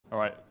All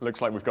right,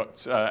 looks like we've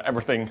got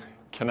everything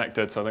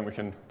connected, so I think we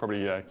can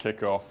probably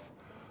kick off.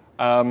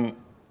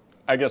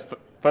 I guess,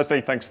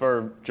 firstly, thanks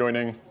for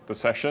joining the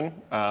session.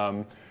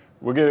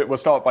 We'll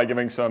start by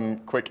giving some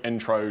quick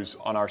intros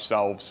on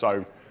ourselves.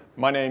 So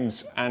my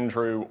name's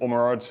Andrew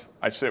Ormerod.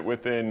 I sit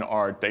within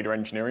our data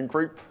engineering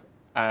group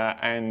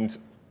and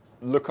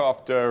look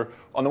after,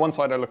 on the one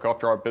side, I look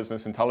after our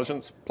business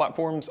intelligence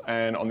platforms,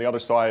 and on the other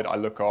side, I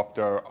look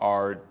after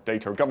our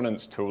data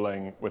governance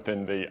tooling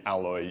within the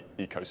Alloy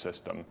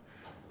ecosystem.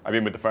 I've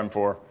been with the firm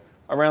for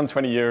around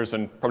 20 years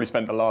and probably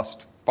spent the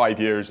last 5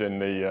 years in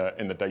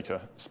the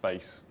data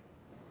space.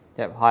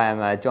 Yep. Hi,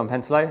 I'm John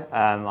Pentelow.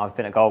 I've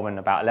been at Goldman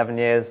about 11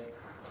 years.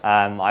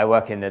 I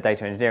work in the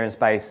data engineering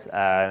space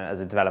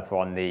as a developer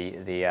on the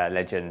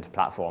Legend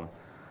platform.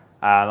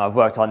 I've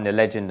worked on the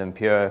Legend and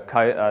Pure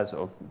sort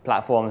of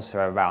platforms for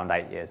around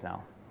 8 years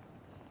now.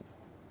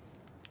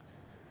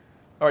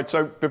 All right,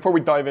 so before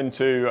we dive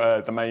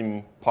into the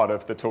main part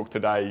of the talk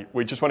today,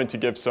 we just wanted to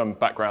give some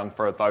background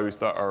for those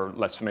that are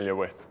less familiar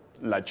with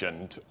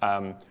Legend.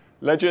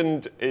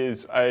 Legend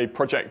is a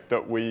project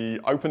that we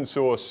open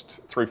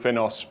sourced through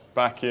Finos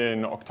back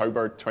in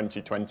October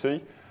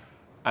 2020.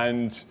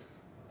 And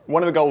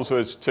one of the goals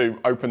was to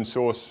open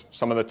source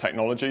some of the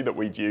technology that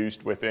we'd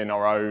used within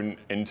our own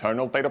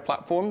internal data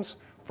platforms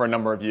for a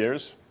number of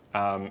years.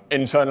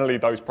 Internally,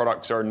 those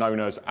products are known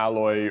as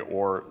Alloy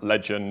or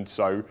Legend,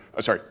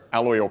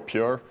 Alloy or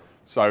Pure.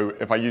 So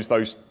if I use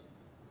those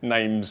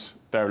names,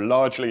 they're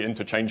largely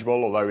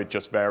interchangeable, although it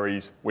just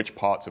varies which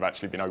parts have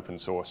actually been open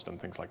sourced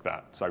and things like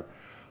that. So,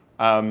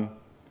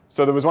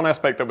 so there was one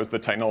aspect that was the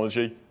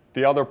technology.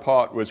 The other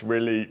part was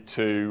really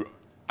to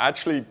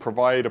actually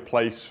provide a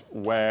place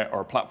where,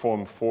 or a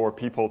platform for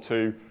people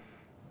to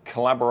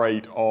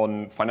collaborate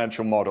on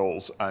financial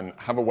models and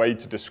have a way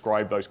to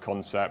describe those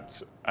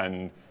concepts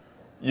and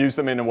use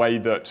them in a way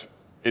that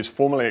is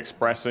formally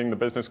expressing the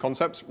business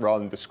concepts rather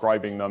than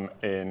describing them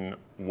in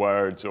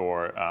words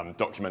or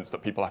documents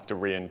that people have to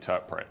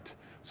reinterpret.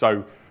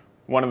 So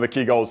one of the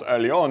key goals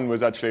early on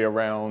was actually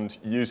around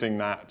using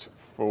that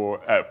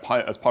for,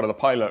 as part of the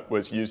pilot,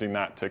 was using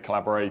that to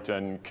collaborate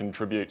and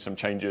contribute some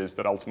changes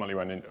that ultimately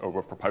went in, or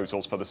were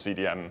proposals for the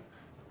CDM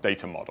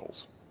data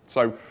models.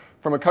 So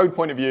from a code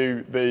point of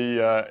view,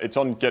 it's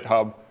on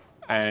GitHub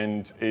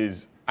and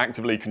is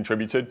actively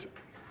contributed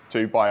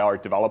to by our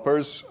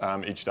developers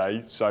each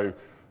day. So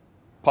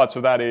parts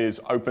of that is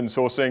open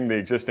sourcing the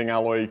existing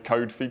Alloy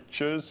code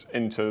features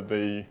into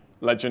the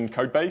Legend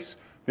code base.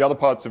 The other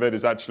parts of it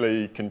is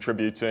actually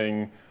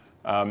contributing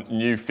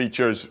new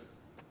features,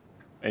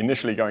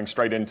 initially going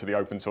straight into the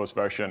open source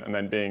version and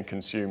then being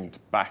consumed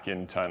back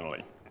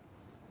internally.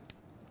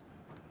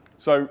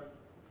 So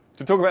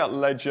to talk about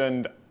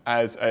Legend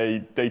as a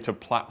data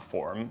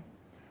platform,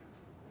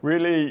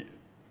 really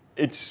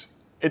it's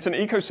an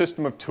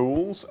ecosystem of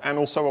tools and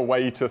also a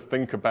way to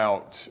think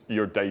about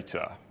your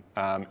data.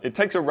 It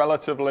takes a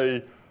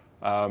relatively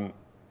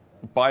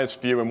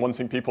biased view in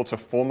wanting people to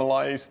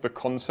formalize the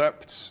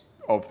concepts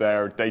of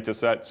their data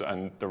sets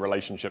and the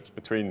relationships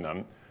between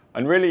them.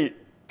 And really,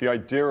 the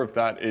idea of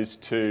that is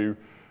to,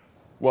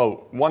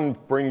 well, one,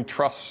 bring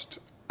trust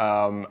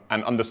and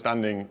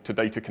understanding to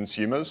data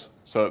consumers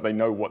so that they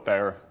know what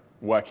they're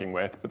working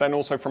with, but then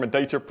also from a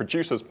data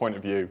producer's point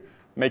of view,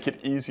 make it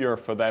easier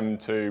for them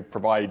to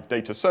provide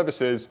data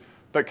services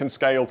that can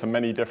scale to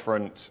many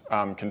different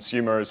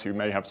consumers who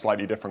may have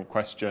slightly different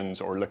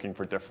questions or looking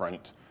for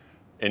different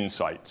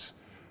insights.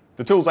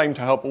 The tools aim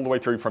to help all the way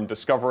through from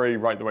discovery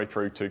right the way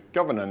through to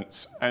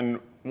governance. And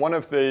one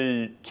of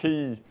the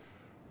key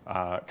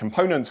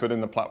components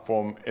within the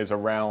platform is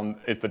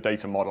the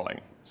data modeling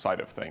side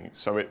of things.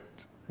 So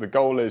the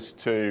goal is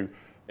to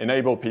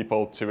enable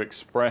people to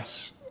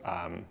express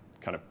kind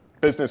of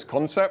business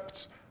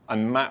concepts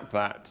and map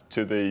that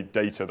to the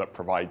data that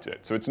provides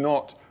it. So it's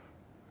not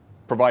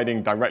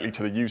providing directly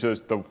to the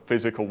users the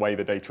physical way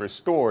the data is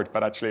stored,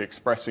 but actually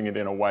expressing it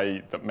in a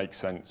way that makes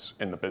sense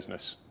in the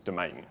business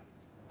domain.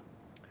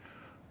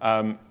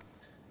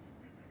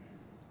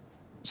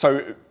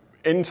 So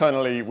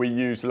internally, we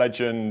use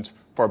Legend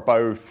for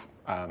both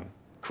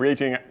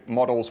creating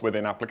models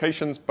within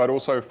applications, but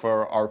also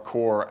for our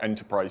core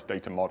enterprise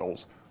data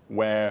models,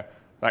 where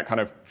that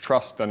kind of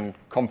trust and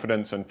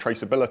confidence and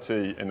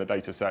traceability in the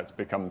data sets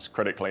becomes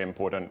critically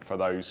important for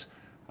those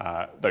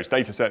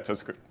data sets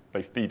as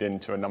they feed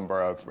into a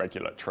number of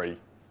regulatory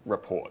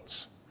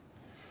reports.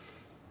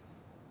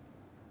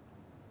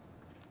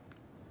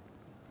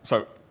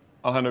 So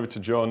I'll hand over to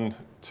John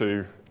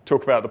to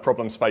talk about the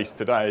problem space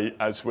today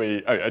as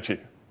we, oh,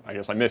 actually, I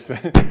guess I missed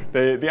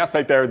the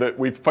aspect there that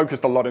we've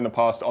focused a lot in the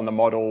past on the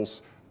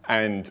models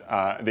and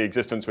the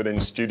existence within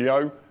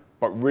Studio,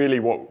 but really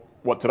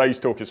what today's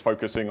talk is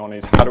focusing on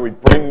is how do we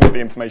bring the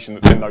information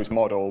that's in those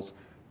models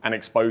and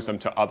expose them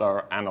to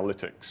other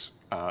analytics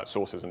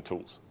sources and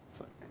tools.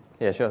 So.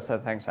 Yeah, sure. So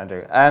thanks,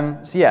 Andrew.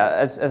 So yeah,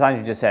 as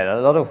Andrew just said,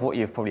 a lot of what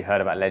you've probably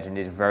heard about Legend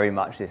is very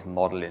much this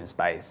modeling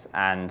space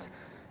and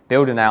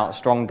building out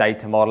strong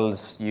data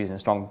models, using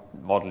strong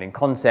modeling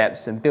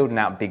concepts, and building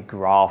out big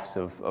graphs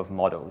of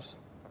models.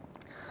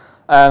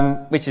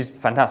 which is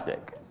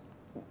fantastic.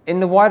 In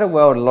the wider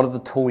world, a lot of the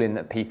tooling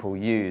that people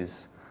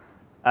use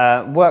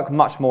work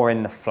much more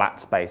in the flat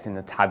space, in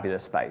the tabular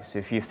space. So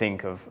if you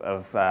think of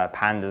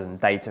pandas and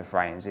data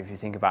frames, if you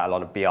think about a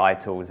lot of BI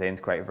tools, they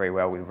integrate very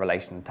well with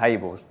relational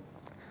tables.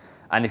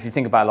 And if you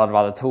think about a lot of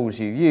other tools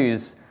you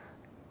use,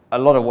 a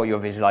lot of what you're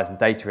visualizing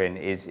data in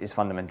is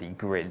fundamentally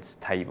grids,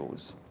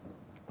 tables.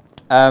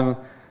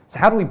 So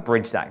how do we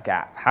bridge that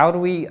gap? How do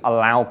we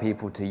allow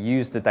people to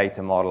use the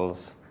data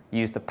models,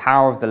 use the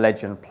power of the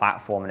Legend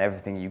platform and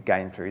everything you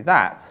gain through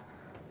that,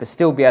 but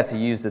still be able to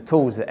use the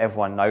tools that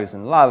everyone knows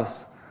and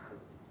loves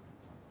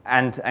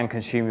and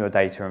consume your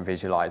data and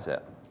visualize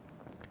it?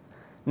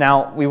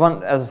 Now, we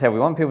want, as I said, we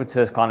want people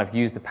to kind of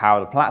use the power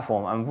of the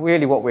platform, and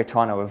really what we're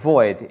trying to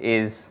avoid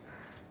is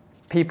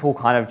people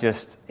kind of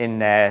just in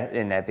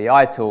their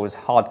BI tools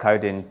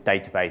hard-coding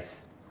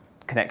database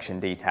connection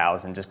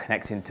details and just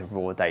connecting to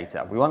raw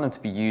data. We want them to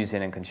be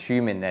using and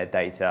consuming their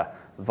data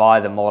via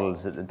the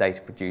models that the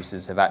data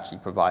producers have actually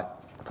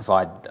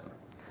provided them.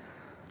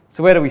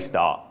 So where do we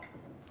start?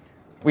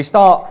 We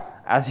start,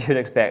 as you'd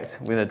expect,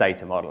 with a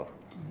data model,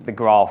 the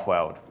graph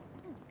world.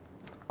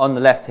 On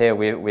the left here,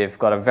 we've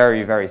got a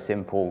very, very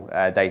simple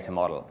data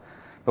model,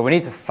 but we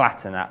need to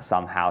flatten that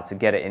somehow to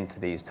get it into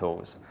these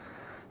tools.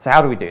 So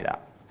how do we do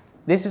that?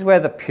 This is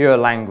where the pure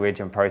language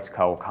and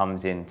protocol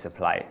comes into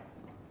play.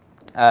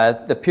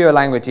 The pure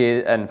language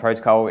and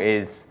protocol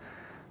is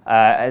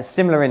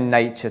similar in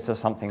nature to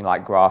something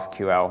like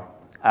GraphQL.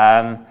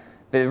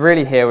 But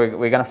really here,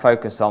 we're going to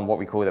focus on what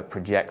we call the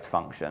project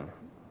function.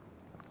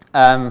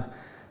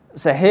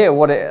 So here,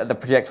 what the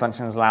project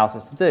function allows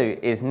us to do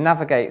is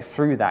navigate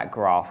through that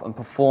graph and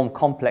perform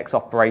complex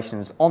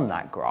operations on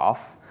that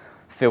graph,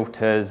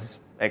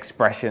 filters,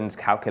 expressions,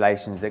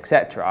 calculations,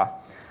 etc.,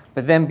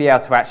 but then be able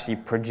to actually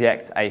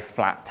project a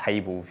flat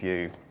table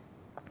view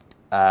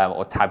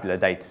or tabular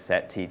data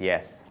set,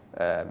 TDS,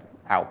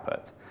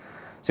 output.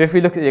 So if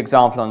we look at the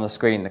example on the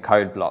screen, the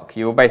code block,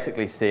 you will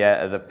basically see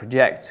the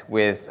project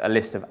with a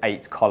list of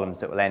 8 columns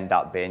that will end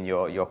up being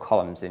your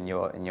columns in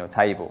your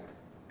table.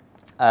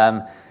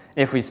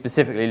 If we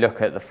specifically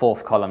look at the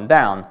 4th column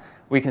down,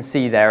 we can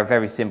see there a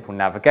very simple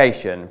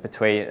navigation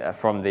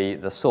from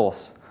the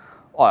source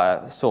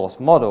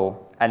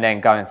model and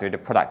then going through the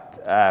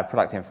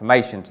product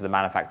information to the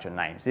manufacturer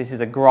names. This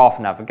is a graph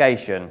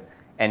navigation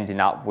ending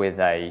up with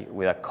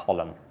a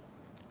column.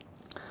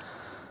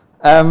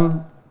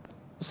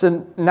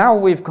 So now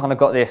we've kind of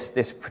got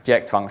this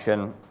project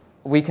function,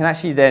 we can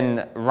actually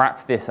then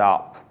wrap this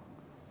up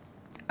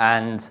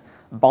and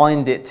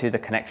bind it to the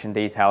connection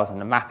details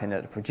and the mapping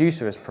that the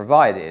producer has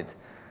provided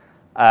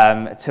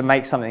to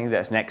make something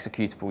that's an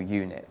executable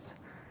unit.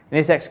 And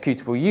this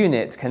executable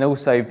unit can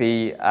also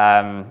be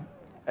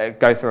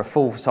go through a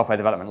full software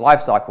development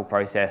lifecycle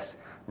process,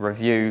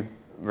 review,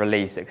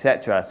 release,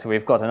 etc. So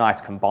we've got a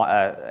nice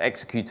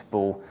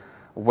executable,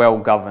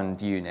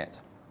 well-governed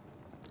unit.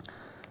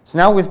 So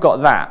now we've got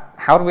that.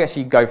 How do we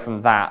actually go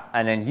from that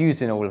and then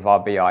using all of our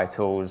BI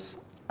tools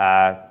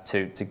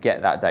to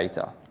get that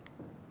data?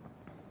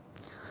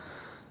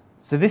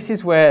 So this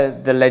is where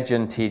the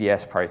Legend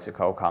TDS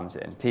protocol comes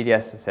in. TDS,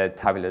 as I said,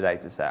 tabular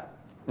data set.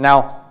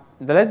 Now,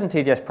 the Legend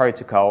TDS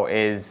protocol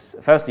is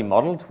firstly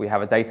modeled. We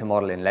have a data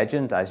model in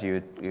Legend, as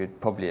you'd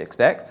probably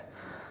expect.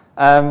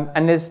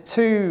 And there's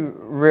 2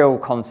 real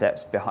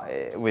concepts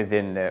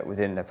within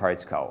the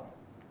protocol.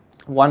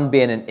 One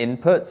being an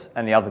input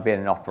and the other being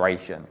an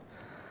operation.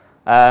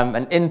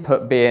 An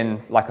input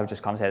being, like I've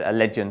just kind of said, a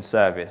Legend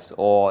service,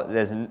 or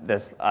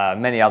there's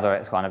many other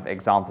kind of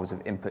examples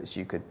of inputs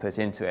you could put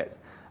into it.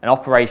 And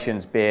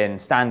operations being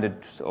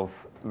standard sort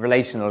of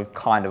relational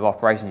kind of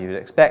operations you would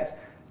expect,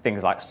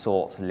 things like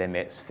sorts,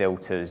 limits,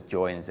 filters,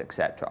 joins,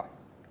 etc.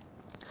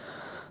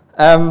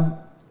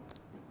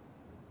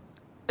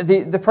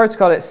 The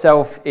protocol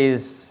itself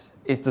is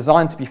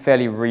designed to be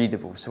fairly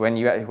readable. So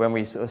when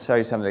we sort of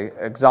show some of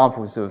the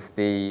examples of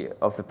the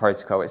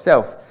protocol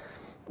itself,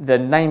 the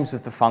names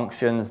of the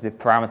functions, the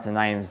parameter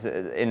names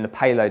in the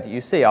payload that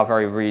you see are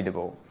very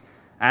readable,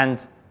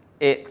 and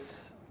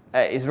it's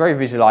very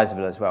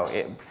visualizable as well.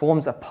 It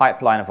forms a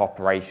pipeline of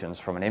operations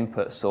from an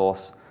input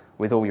source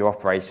with all your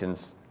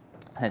operations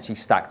essentially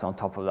stacked on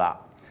top of that.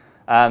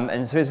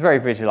 And so it's very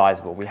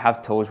visualizable. We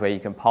have tools where you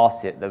can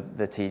pass it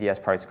the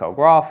TDS protocol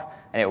graph,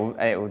 and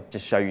it will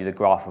just show you the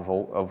graph of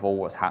all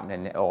what's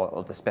happening,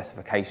 or the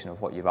specification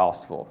of what you've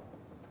asked for.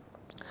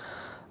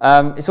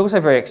 It's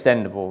also very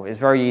extendable. It's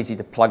very easy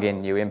to plug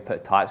in new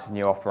input types and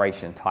new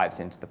operation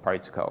types into the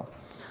protocol.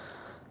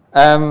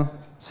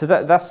 So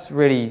that's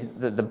really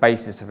the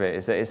basis of it.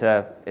 It's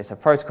a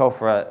protocol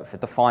for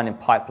defining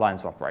pipelines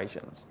of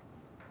operations.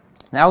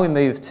 Now we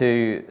move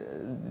to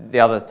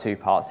the other 2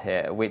 parts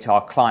here, which are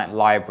client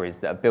libraries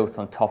that are built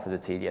on top of the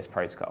TDS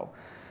protocol.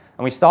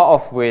 And we start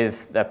off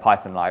with the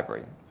Python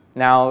library.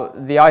 Now,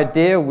 the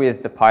idea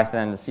with the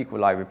Python and the SQL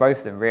library, both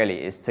of them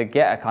really, is to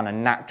get a kind of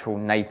natural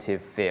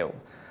native feel.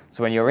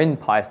 So when you're in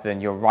Python,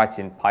 you're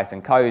writing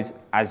Python code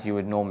as you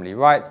would normally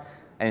write.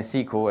 And in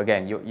SQL,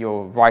 again,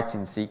 you're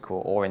writing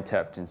SQL or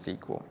interpreting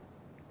SQL.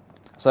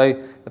 So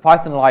the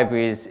Python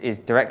library is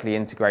directly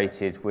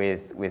integrated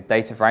with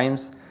data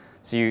frames.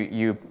 So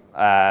you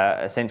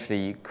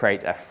essentially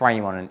create a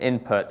frame on an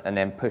input and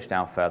then push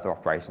down further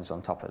operations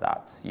on top of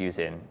that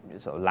using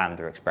sort of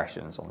lambda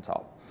expressions on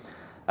top.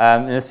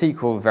 And the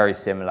SQL, very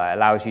similar. It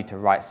allows you to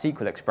write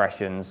SQL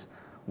expressions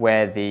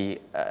where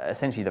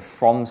essentially the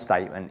from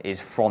statement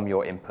is from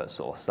your input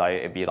source. So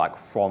it'd be like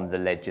from the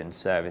legend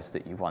service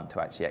that you want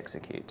to actually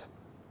execute.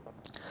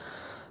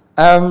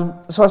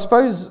 So I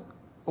suppose,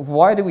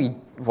 why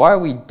are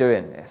we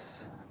doing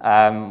this?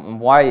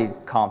 Why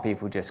can't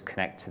people just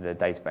connect to the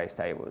database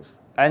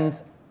tables?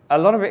 And a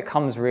lot of it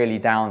comes really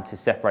down to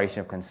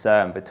separation of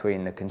concern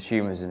between the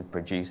consumers and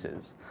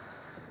producers.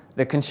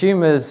 The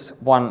consumers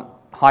want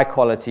high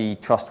quality,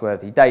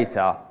 trustworthy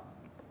data,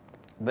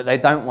 but they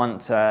don't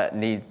want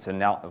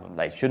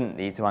they shouldn't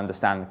need to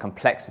understand the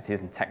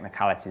complexities and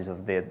technicalities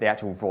of the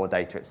actual raw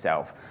data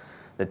itself.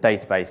 The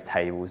database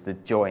tables, the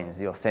joins,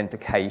 the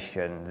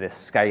authentication, the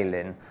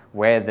scaling,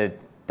 where the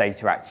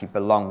data actually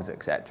belongs,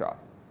 etc.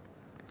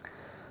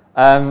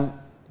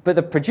 But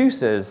the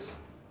producers,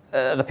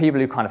 the people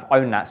who kind of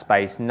own that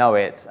space, know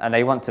it, and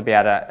they want to be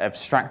able to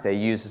abstract their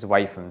users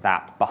away from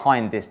that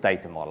behind this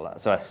data model.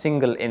 So a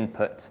single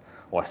input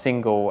or a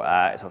single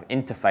sort of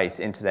interface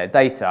into their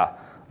data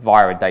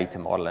via a data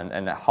model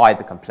and hide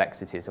the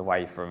complexities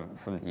away from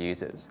the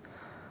users.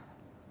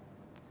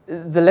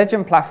 The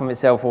Legend platform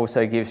itself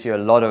also gives you a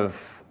lot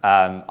of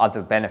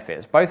other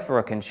benefits, both for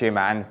a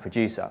consumer and a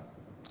producer.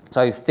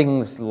 So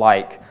things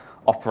like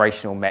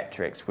operational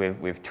metrics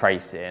with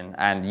tracing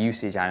and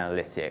usage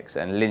analytics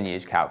and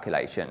lineage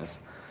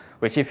calculations,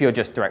 which if you're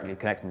just directly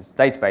connecting to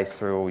the database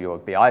through all your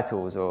BI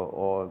tools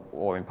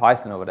or in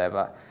Python or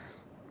whatever,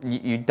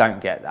 you don't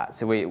get that.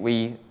 So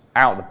we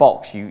out of the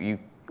box,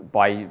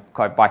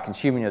 by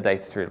consuming your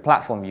data through the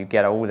platform, you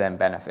get all them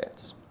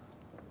benefits.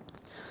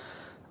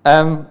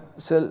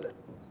 So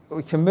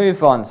we can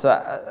move on.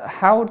 So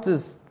how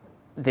does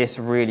this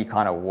really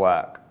kind of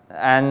work?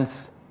 And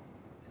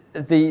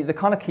the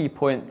kind of key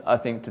point, I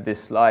think, to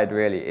this slide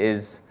really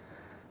is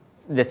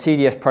the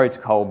TDS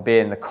protocol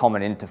being the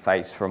common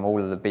interface from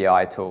all of the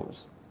BI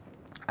tools.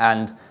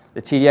 And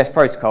the TDS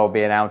protocol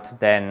being able to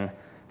then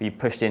be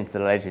pushed into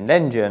the Legend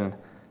engine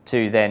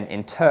to then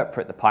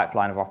interpret the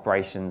pipeline of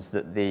operations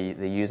that the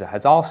user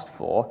has asked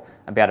for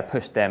and be able to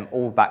push them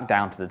all back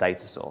down to the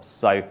data source.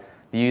 So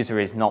the user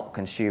is not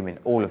consuming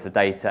all of the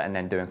data and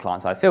then doing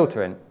client-side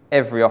filtering.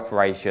 Every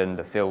operation,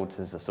 the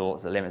filters, the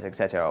sorts, the limits,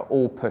 etc., are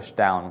all pushed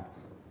down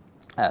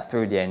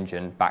through the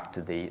engine back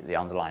to the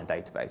underlying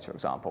database, for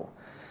example.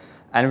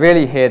 And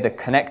really here, the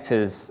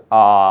connectors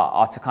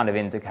are to kind of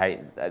indicate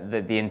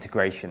the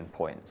integration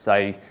point.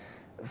 So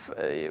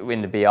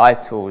in the BI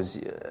tools,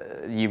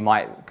 you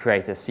might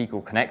create a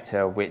SQL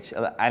connector which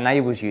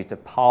enables you to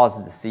parse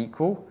the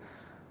SQL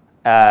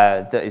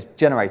that is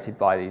generated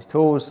by these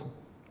tools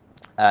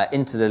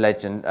into the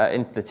Legend,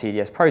 into the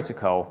TDS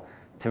protocol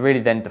to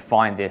really then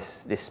define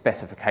this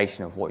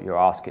specification of what you're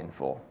asking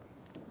for.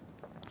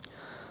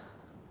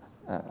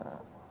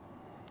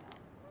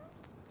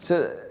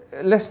 So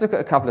let's look at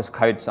a couple of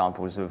code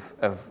samples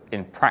of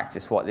in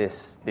practice what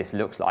this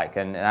looks like,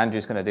 and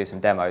Andrew's going to do some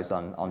demos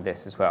on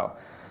this as well.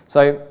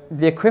 So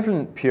the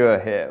equivalent pure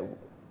here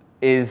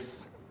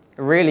is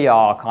really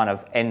our kind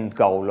of end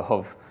goal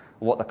of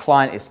what the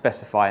client is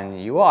specifying in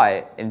the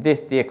UI. In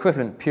this, the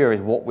equivalent pure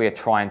is what we're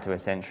trying to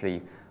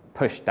essentially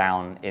push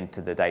down into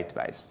the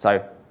database.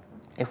 So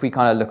if we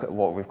kind of look at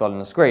what we've got on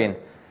the screen,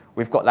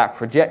 we've got that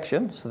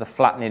projection, so the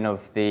flattening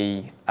of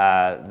the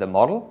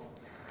model.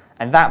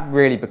 And that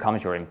really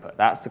becomes your input.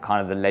 That's the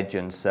kind of the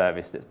Legend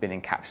service that's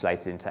been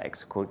encapsulated into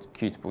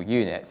executable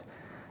unit.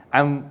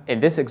 And in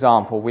this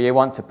example, we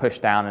want to push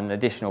down an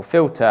additional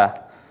filter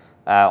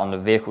on the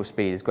vehicle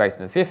speed is greater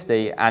than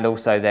 50, and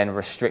also then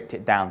restrict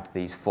it down to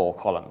these 4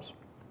 columns.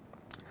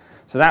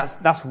 So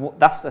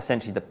that's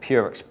essentially the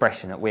pure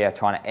expression that we are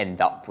trying to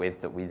end up with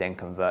that we then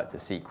convert to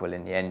SQL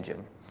in the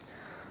engine.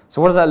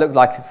 So what does that look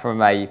like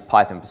from a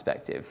Python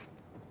perspective?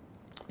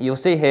 You'll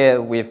see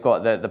here we've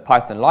got the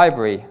Python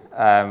library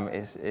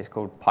is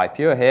called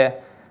PyPure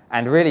here,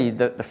 and really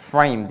the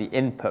frame, the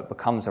input,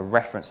 becomes a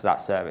reference to that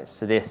service.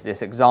 So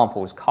this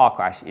example's car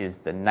crash is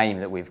the name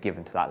that we've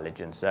given to that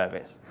Legend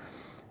service.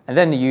 And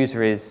then the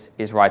user is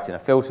writing a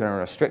filter and a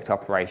restrict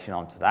operation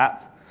onto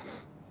that.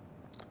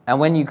 And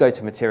when you go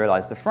to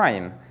materialize the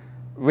frame,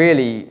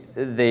 really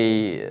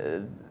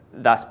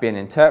that's been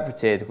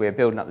interpreted, we're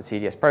building up the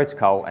TDS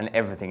protocol, and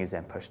everything is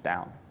then pushed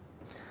down.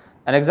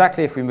 And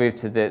exactly if we move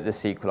to the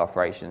SQL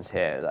operations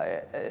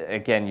here,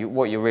 again,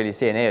 what you're really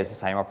seeing here is the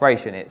same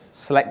operation. It's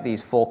select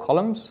these 4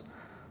 columns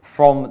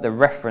from the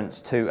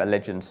reference to a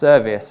Legend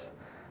service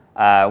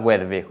where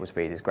the vehicle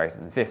speed is greater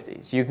than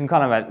 50. So you can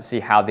kind of see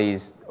how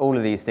all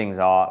of these things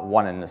are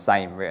one and the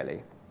same,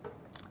 really.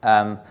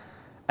 And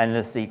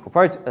the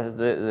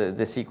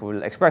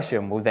SQL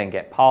expression will then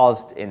get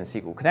parsed in the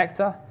SQL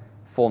connector,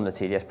 form the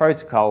TDS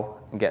protocol,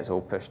 and gets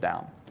all pushed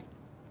down.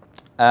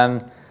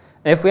 And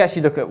if we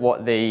actually look at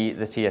what the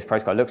TDS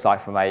protocol looks like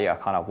from a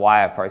kind of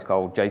wire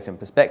protocol JSON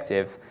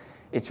perspective,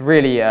 it's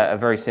really a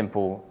very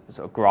simple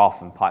sort of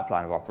graph and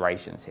pipeline of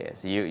operations here.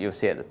 So you'll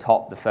see at the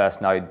top the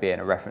first node being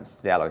a reference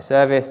to the allo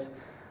service,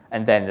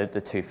 and then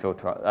the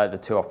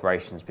two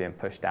operations being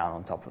pushed down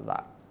on top of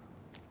that.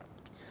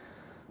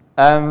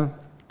 And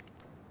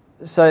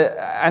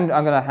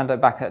I'm going to hand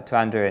it back to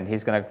Andrew, and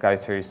he's going to go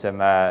through some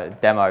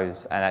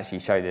demos and actually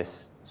show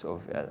this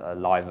sort of a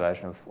live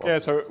version of. Yeah,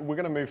 so we're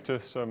going to move to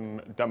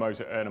some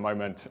demos in a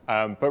moment,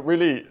 but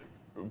really,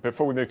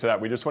 before we move to that,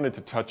 we just wanted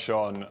to touch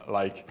on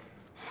like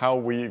how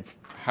we've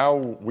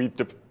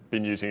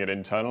been using it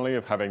internally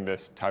of having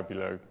this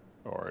tabular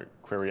or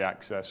query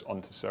access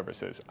onto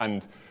services.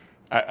 And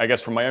I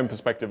guess from my own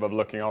perspective of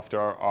looking after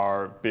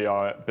our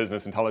BI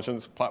business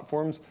intelligence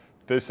platforms,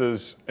 this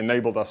has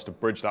enabled us to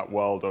bridge that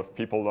world of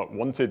people that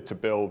wanted to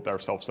build their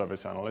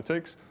self-service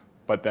analytics,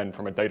 but then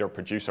from a data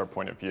producer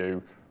point of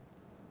view,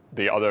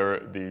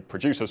 the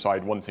producer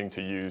side wanting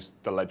to use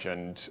the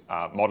Legend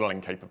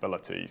modeling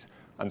capabilities.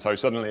 And so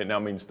suddenly it now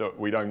means that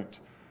we don't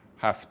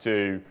have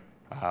to,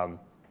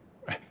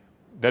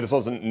 there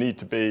doesn't need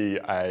to be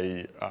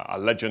a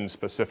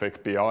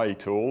Legend-specific BI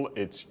tool.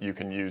 You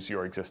can use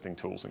your existing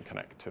tools and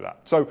connect to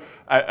that. So,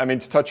 I mean,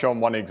 to touch on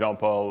one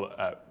example,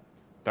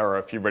 there are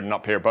a few written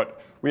up here,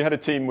 but we had a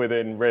team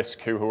within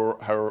risk who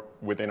were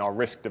within our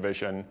risk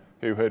division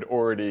who had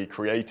already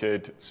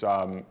created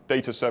some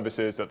data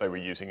services that they were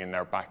using in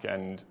their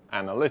back-end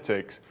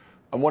analytics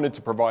and wanted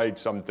to provide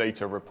some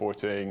data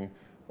reporting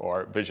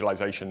or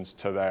visualizations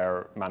to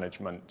their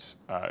management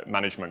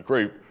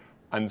group.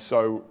 And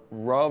so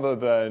rather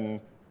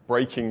than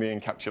breaking the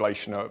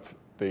encapsulation of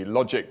the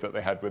logic that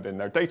they had within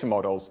their data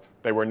models,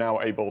 they were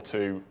now able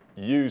to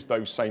use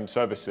those same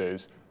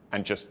services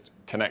and just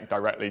connect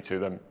directly to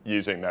them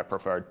using their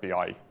preferred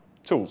BI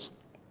tools.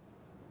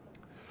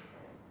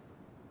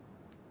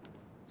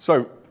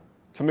 So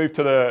to move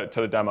to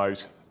the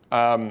demos,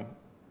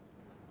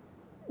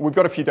 we've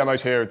got a few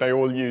demos here. They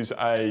all use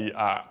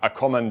a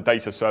common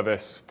data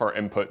service for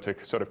input to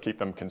sort of keep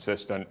them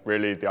consistent.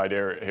 Really, the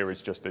idea here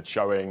is just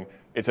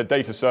it's a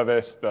data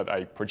service that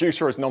a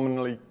producer has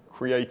nominally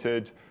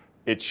created.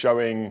 It's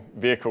showing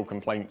vehicle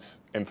complaints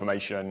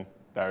information.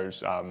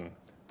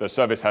 The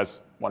service has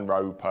one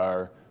row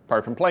per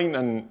complaint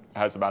and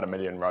has about 1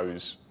 million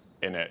rows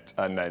in it.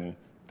 And then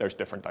there's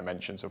different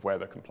dimensions of where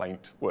the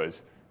complaint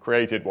was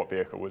created, what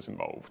vehicle was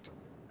involved,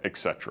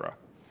 etc.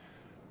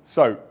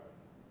 So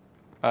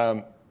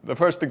the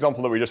first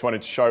example that we just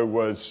wanted to show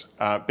was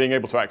being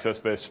able to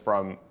access this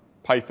from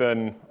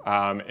Python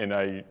in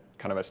a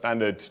kind of a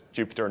standard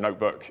Jupyter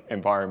notebook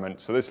environment.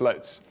 So this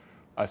lets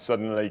us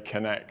suddenly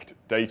connect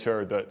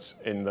data that's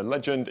in the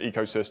Legend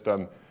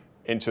ecosystem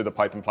into the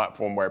Python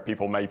platform where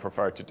people may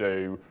prefer to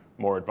do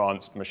more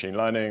advanced machine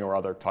learning or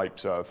other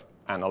types of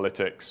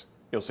analytics.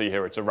 You'll see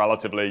here it's a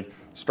relatively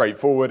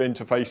straightforward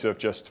interface of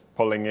just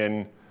pulling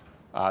in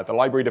the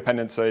library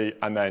dependency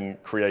and then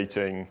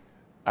creating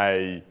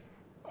a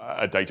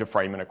data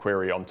frame and a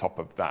query on top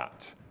of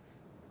that.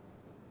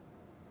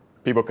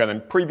 People can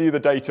then preview the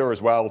data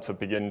as well to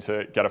begin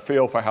to get a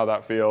feel for how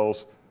that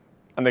feels.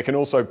 And they can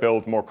also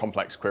build more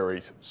complex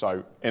queries.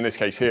 So in this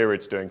case here,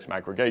 it's doing some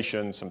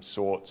aggregation, some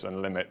sorts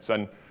and limits.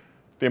 And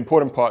the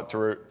important part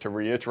to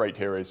reiterate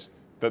here is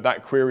that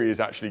that query is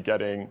actually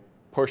getting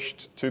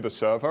pushed to the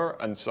server.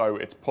 And so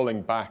it's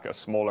pulling back a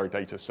smaller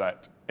data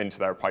set into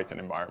their Python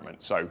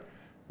environment. So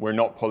we're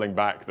not pulling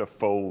back the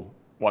full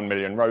 1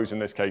 million rows in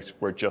this case.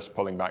 We're just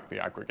pulling back the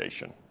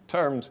aggregation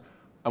terms.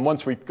 And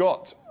once we've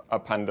got a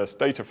Pandas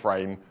data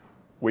frame,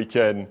 we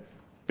can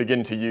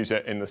begin to use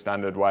it in the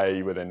standard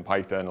way within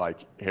Python.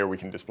 Like here we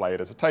can display it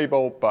as a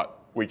table, but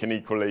we can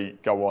equally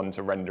go on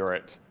to render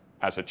it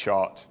as a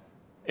chart.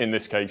 In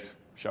this case,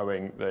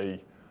 showing the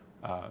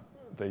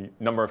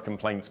number of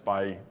complaints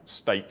by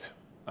state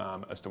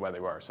as to where they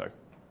were. So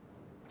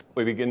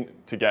we begin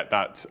to get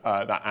that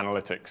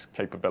analytics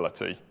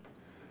capability.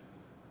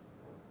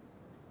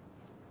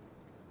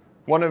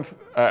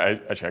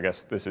 Actually, I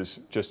guess this is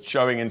just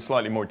showing in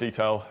slightly more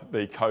detail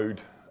the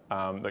code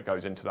that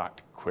goes into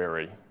that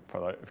query,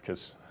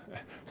 because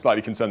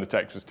slightly concerned the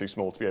text was too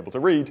small to be able to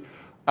read.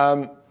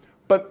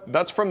 But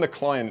that's from the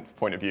client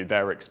point of view,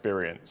 their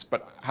experience.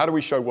 But how do we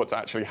show what's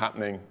actually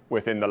happening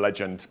within the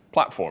Legend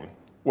platform?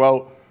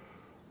 Well,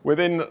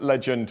 within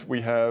Legend,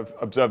 we have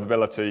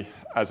observability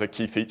as a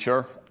key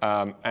feature.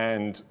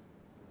 And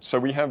so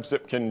we have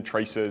Zipkin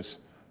traces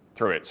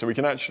through it. So we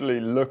can actually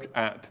look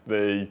at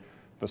the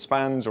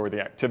spans or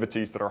the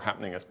activities that are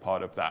happening as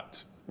part of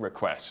that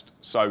request.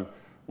 So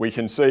we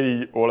can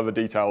see all of the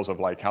details of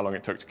like how long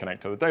it took to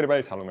connect to the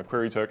database, how long the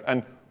query took,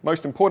 and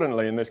most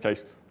importantly in this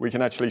case, we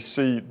can actually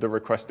see the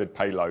requested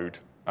payload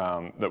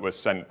that was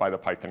sent by the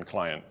Python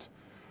client.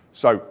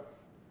 So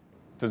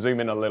to zoom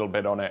in a little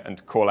bit on it and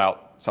to call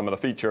out some of the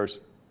features,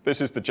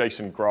 this is the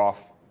JSON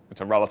graph.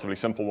 It's a relatively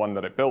simple one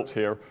that it built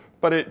here,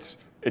 but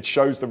it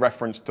shows the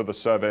reference to the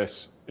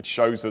service. It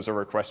shows there's a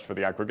request for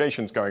the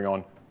aggregations going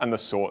on and the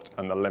sort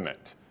and the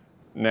limit.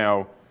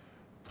 Now,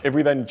 if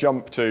we then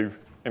jump to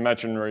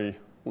imaginary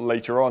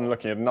later on,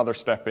 looking at another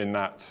step in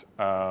that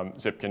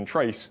Zipkin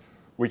trace,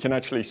 we can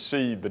actually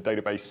see the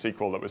database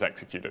SQL that was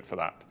executed for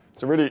that.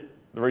 So really,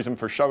 the reason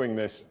for showing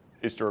this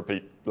is to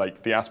repeat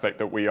like the aspect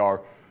that we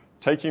are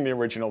taking the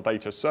original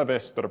data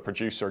service that a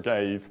producer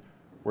gave,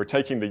 we're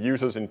taking the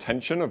user's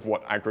intention of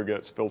what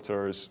aggregates,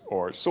 filters,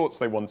 or sorts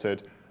they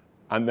wanted,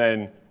 and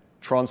then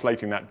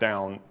translating that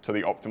down to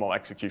the optimal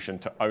execution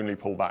to only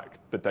pull back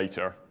the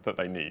data that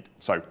they need.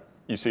 So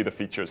you see the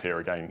features here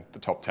again, the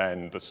top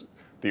 10,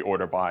 the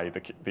order by,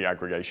 the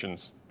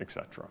aggregations,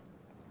 etc.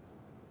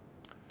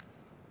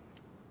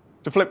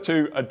 To flip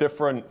to a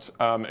different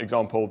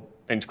example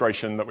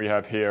integration that we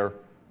have here,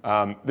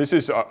 this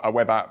is a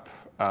web app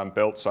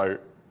built, so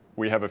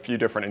we have a few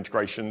different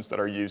integrations that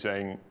are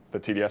using the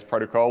TDS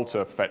protocol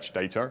to fetch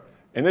data.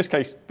 In this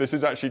case, this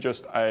is actually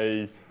just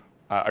a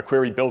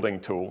query building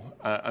tool,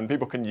 and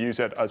people can use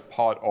it as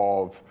part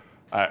of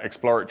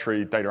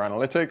exploratory data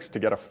analytics to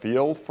get a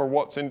feel for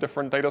what's in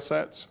different data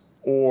sets,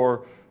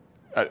 or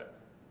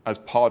as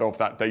part of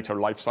that data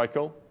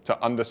lifecycle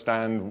to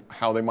understand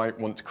how they might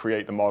want to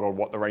create the model,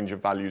 what the range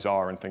of values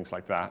are, and things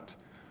like that.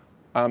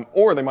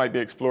 Or they might be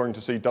exploring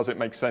to see, does it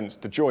make sense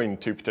to join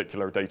two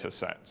particular data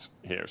sets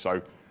here?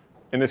 So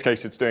in this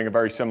case, it's doing a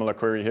very similar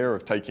query here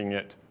of taking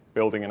it,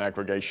 building an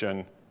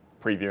aggregation,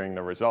 previewing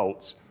the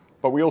results.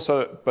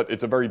 But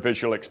it's a very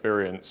visual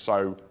experience.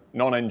 So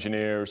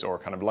non-engineers or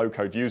kind of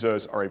low-code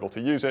users are able to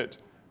use it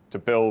to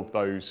build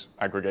those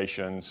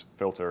aggregations,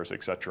 filters,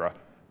 et cetera,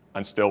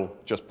 and still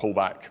just pull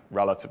back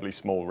relatively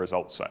small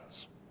result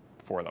sets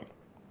for them.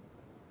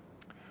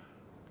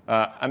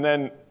 And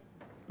then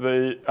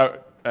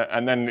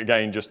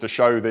again, just to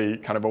show the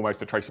kind of almost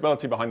the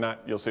traceability behind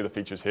that, you'll see the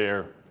features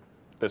here.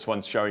 This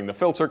one's showing the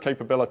filter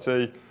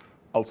capability.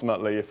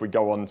 Ultimately, if we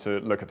go on to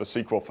look at the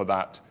SQL for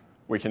that,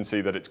 we can see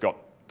that it's got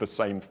the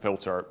same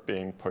filter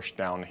being pushed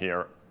down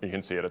here. You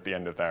can see it at the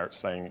end of there,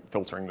 saying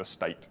filtering the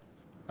state,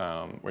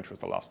 which was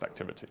the last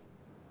activity.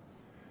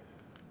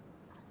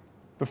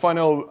 The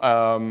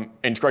final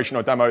integration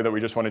or demo that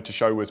we just wanted to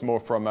show was more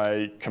from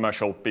a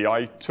commercial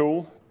BI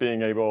tool,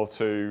 being able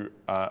to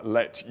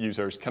let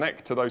users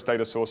connect to those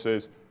data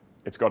sources.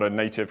 It's got a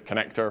native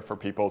connector for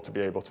people to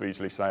be able to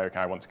easily say, OK,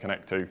 I want to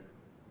connect to.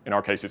 In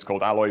our case, it's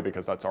called Alloy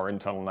because that's our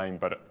internal name,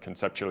 but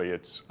conceptually,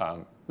 it's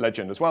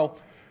Legend as well.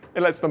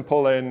 It lets them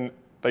pull in.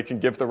 They can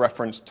give the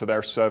reference to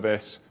their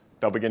service.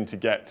 They'll begin to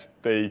get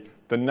the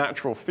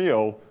natural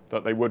feel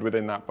that they would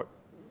within that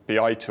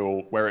BI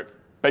tool, where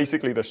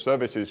basically the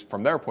service is,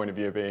 from their point of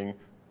view, being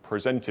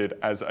presented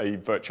as a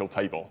virtual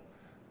table.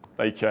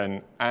 They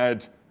can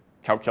add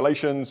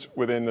calculations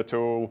within the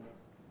tool,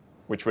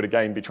 which would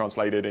again be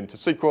translated into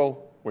SQL,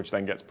 which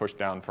then gets pushed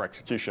down for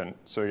execution.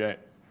 So yeah,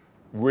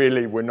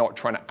 really, we're not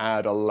trying to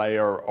add a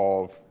layer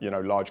of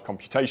large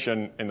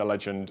computation in the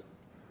Legend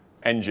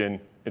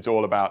engine. It's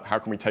all about how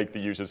can we take the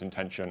user's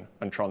intention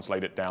and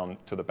translate it down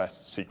to the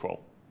best SQL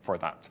for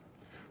that.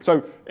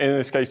 So in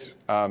this case,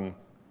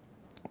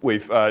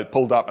 we've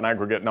pulled up an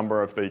aggregate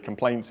number of the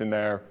complaints in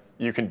there.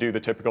 You can do the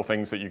typical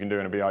things that you can do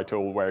in a BI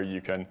tool where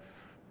you can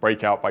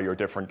break out by your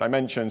different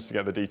dimensions to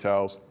get the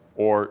details,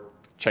 or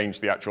change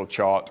the actual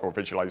chart or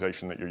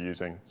visualization that you're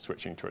using,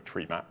 switching to a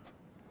tree map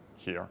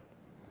here.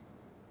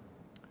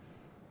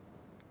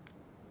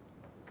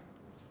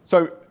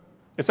 So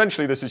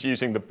essentially, this is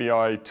using the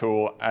BI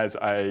tool as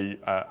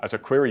a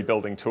query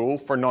building tool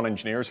for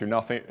non-engineers who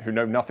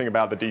know nothing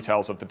about the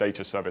details of the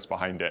data service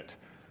behind it.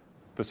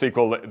 The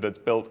SQL that's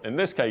built in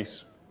this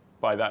case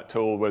by that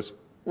tool was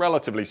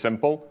relatively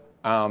simple,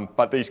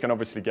 but these can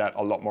obviously get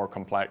a lot more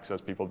complex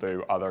as people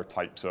do other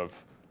types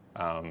of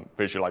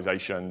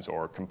visualizations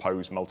or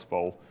compose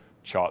multiple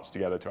charts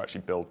together to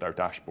actually build their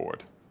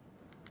dashboard.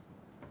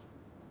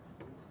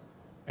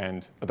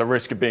 And at the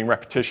risk of being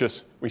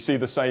repetitious, we see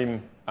the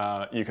same,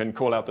 you can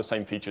call out the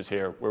same features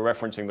here. We're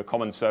referencing the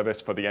common service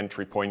for the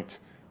entry point.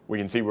 We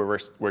can see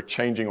we're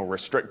changing or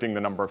restricting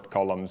the number of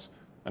columns.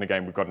 And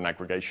again, we've got an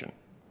aggregation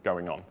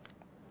going on,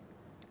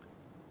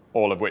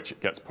 all of which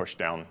gets pushed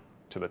down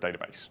to the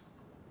database.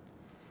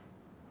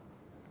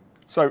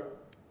 So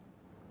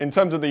in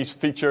terms of these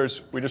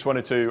features, we just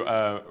wanted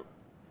to,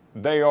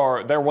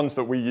 they're ones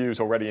that we use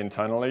already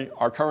internally.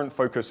 Our current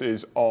focus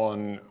is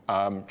on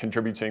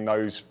contributing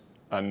those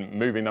and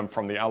moving them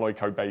from the Alloy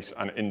code base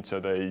and into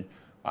the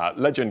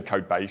Legend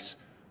code base.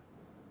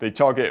 The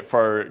target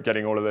for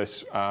getting all of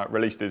this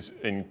released is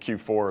in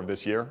Q4 of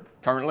this year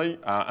currently,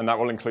 and that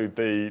will include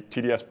the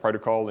TDS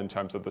protocol in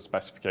terms of the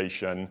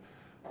specification,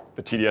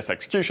 the TDS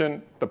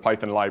execution, the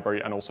Python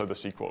library, and also the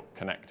SQL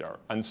connector.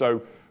 And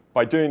so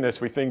by doing this,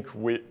 we think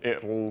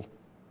it'll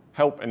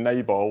help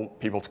enable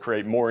people to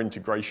create more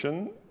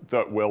integration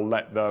that will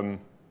let them,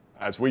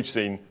 as we've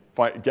seen,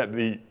 get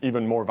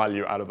even more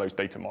value out of those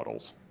data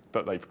models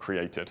that they've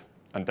created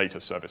and data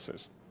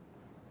services.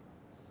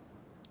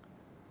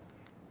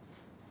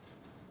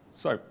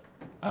 So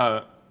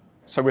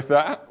with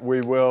that,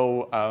 we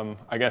will,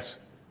 I guess,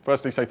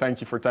 firstly say thank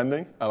you for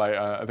attending,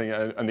 I think,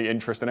 and the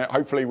interest in it.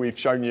 Hopefully, we've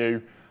shown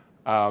you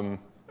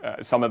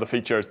some of the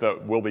features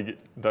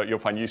that you'll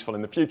find useful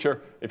in the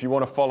future. If you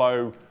want to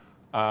follow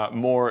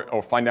more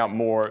or find out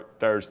more,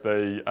 there's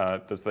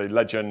the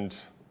Legend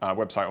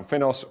website on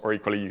Finos, or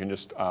equally you can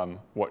just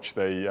watch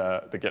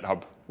the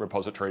GitHub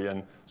repository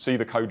and see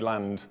the code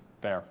land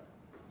there.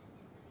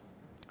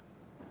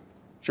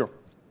 Sure.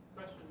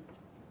 Question: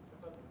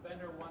 if a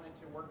vendor wanted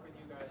to work with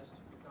you guys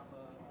to become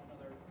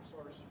another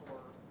source for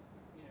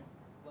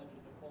Legend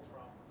to pull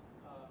from,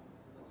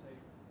 let's say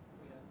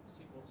we had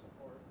SQL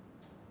support,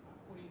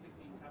 what do you think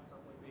the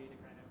effort would be to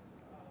kind of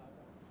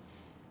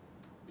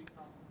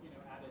become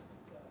added to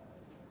that?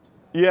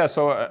 Yeah.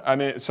 So I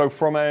mean, so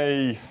from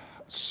a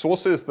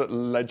sources that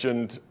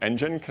Legend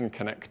engine can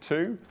connect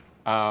to.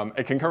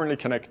 It can currently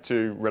connect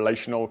to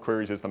relational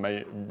queries as the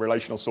main,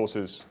 relational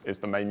sources is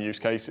the main use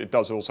case. It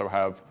does also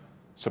have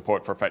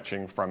support for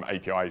fetching from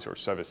APIs or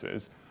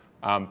services.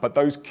 But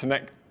those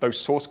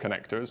source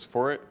connectors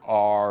for it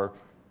are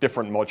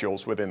different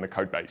modules within the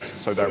code base.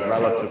 So they're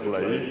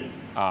relatively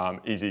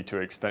easy to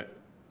extend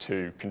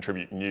to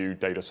contribute new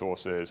data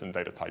sources and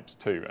data types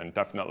to. And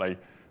definitely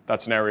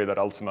that's an area that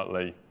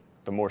ultimately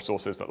the more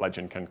sources that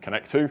Legend can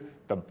connect to,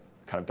 the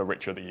kind of the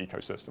richer the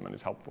ecosystem and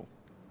is helpful.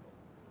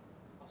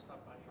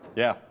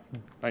 Yeah,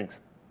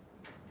 thanks.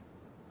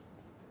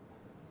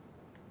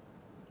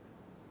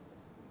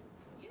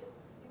 Do you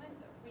mind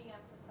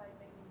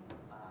re-emphasizing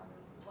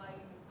why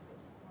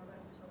it's more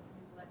beneficial to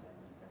use Legend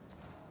instead of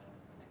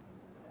connecting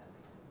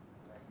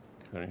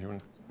to the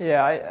databases?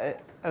 Yeah,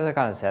 as I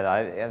kind of said,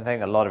 I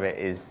think a lot of it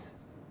is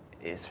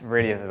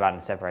really about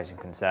the separation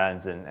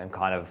concerns and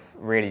kind of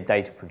really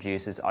data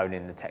producers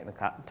owning the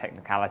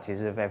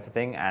technicalities of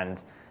everything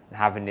and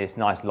having this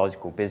nice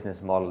logical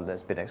business model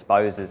that's been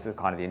exposed as the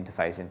kind of the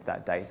interface into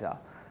that data.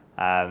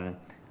 And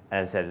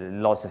as I said,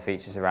 lots of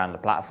features around the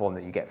platform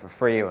that you get for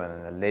free,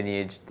 and the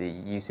lineage, the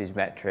usage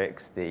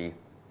metrics, the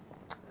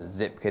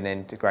Zipkin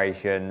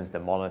integrations, the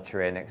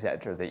monitoring,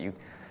 etc., that you,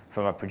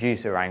 from a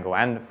producer angle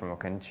and from a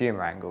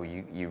consumer angle,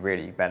 you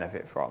really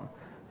benefit from.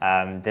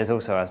 There's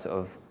also a sort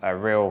of a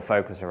real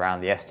focus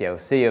around the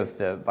SDLC of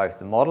both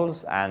the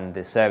models and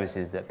the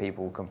services that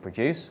people can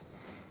produce.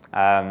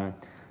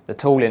 The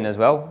tooling as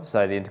well,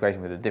 so the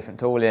integration with the different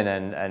tooling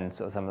and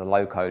sort of some of the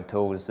low-code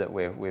tools that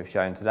we've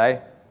shown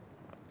today.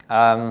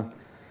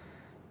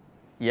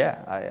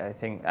 Yeah, I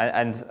think,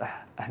 and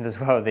as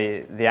well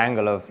the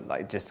angle of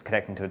like just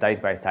connecting to a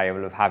database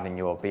table of having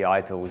your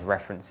BI tools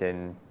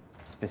referencing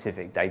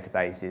specific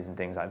databases and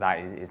things like that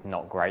is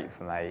not great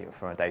from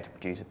a data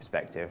producer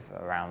perspective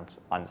around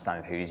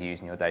understanding who's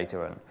using your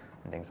data and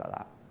things like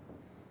that.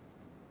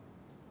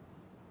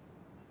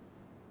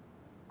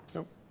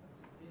 Nope.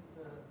 Is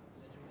the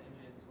Legend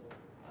engine sort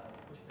of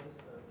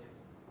push-based, so if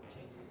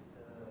changes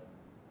to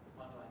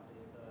underlying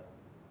data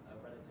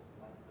relative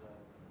to like the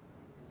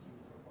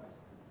consumer's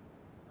request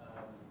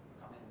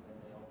come in,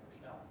 then they are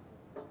pushed out?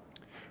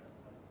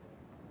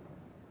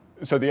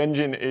 So the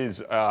engine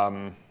is,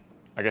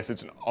 I guess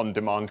it's an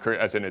on-demand query,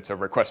 as in it's a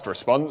request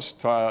response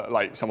to,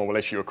 like someone will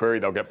issue a query,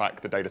 they'll get back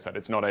the data set.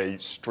 It's not a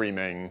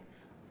streaming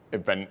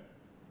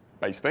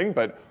event-based thing,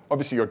 but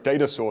obviously your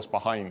data source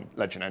behind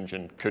Legend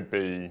engine could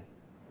be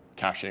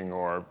caching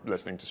or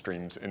listening to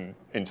streams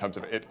in terms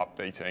of it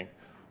updating.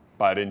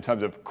 But in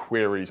terms of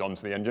queries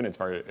onto the engine,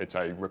 it's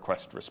a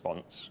request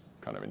response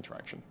kind of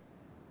interaction.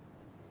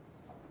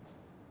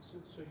 So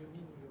you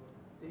mean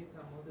your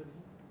data modeling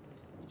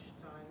is each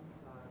time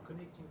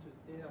connecting to the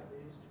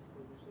database to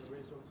produce the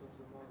results of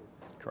the model?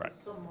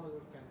 Correct. Some model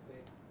can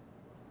take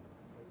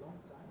a long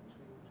time to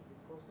be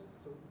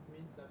processed, so it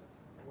means that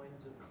when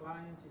the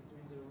client is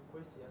doing the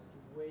request, he has to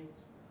wait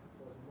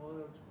for the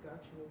model to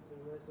calculate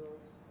the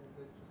results and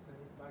then to send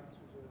it back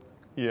to the...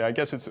 Yeah, I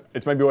guess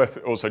it's maybe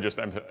worth also just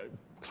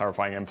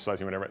clarifying,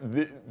 emphasizing whatever.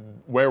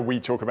 Where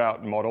we talk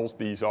about models,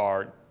 these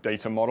are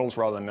data models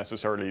rather than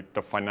necessarily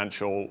the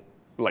financial,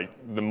 like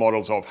the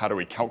models of how do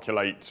we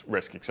calculate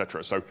risk, et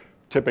cetera. So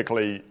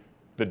typically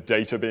the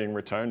data being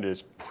returned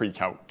is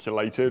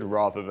pre-calculated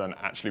rather than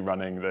actually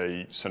running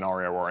the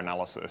scenario or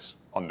analysis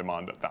on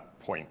demand at that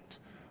point.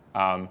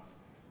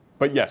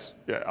 But yes,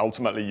 yeah,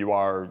 ultimately you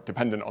are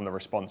dependent on the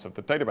response of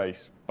the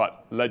database,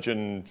 but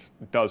Legend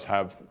does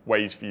have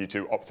ways for you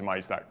to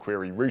optimize that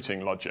query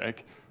routing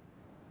logic.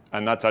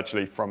 And that's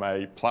actually, from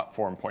a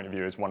platform point of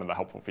view, is one of the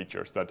helpful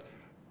features, that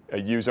a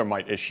user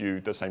might issue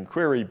the same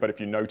query, but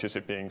if you notice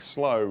it being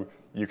slow,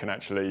 you can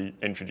actually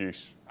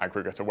introduce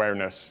aggregate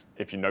awareness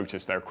if you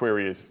notice their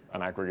query is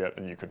an aggregate,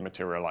 and you could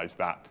materialize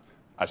that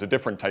as a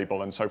different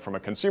table. And so from a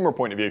consumer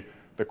point of view,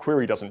 the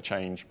query doesn't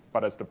change,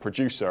 but as the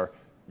producer,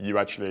 you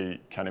actually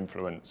can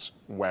influence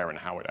where and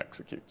how it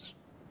executes.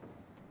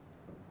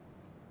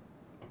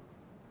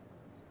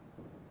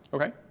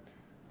 OK,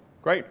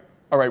 great.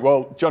 All right,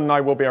 well, John and I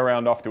will be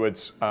around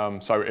afterwards.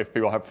 So if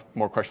people have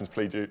more questions,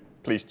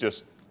 please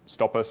just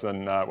stop us,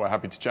 and we're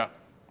happy to chat.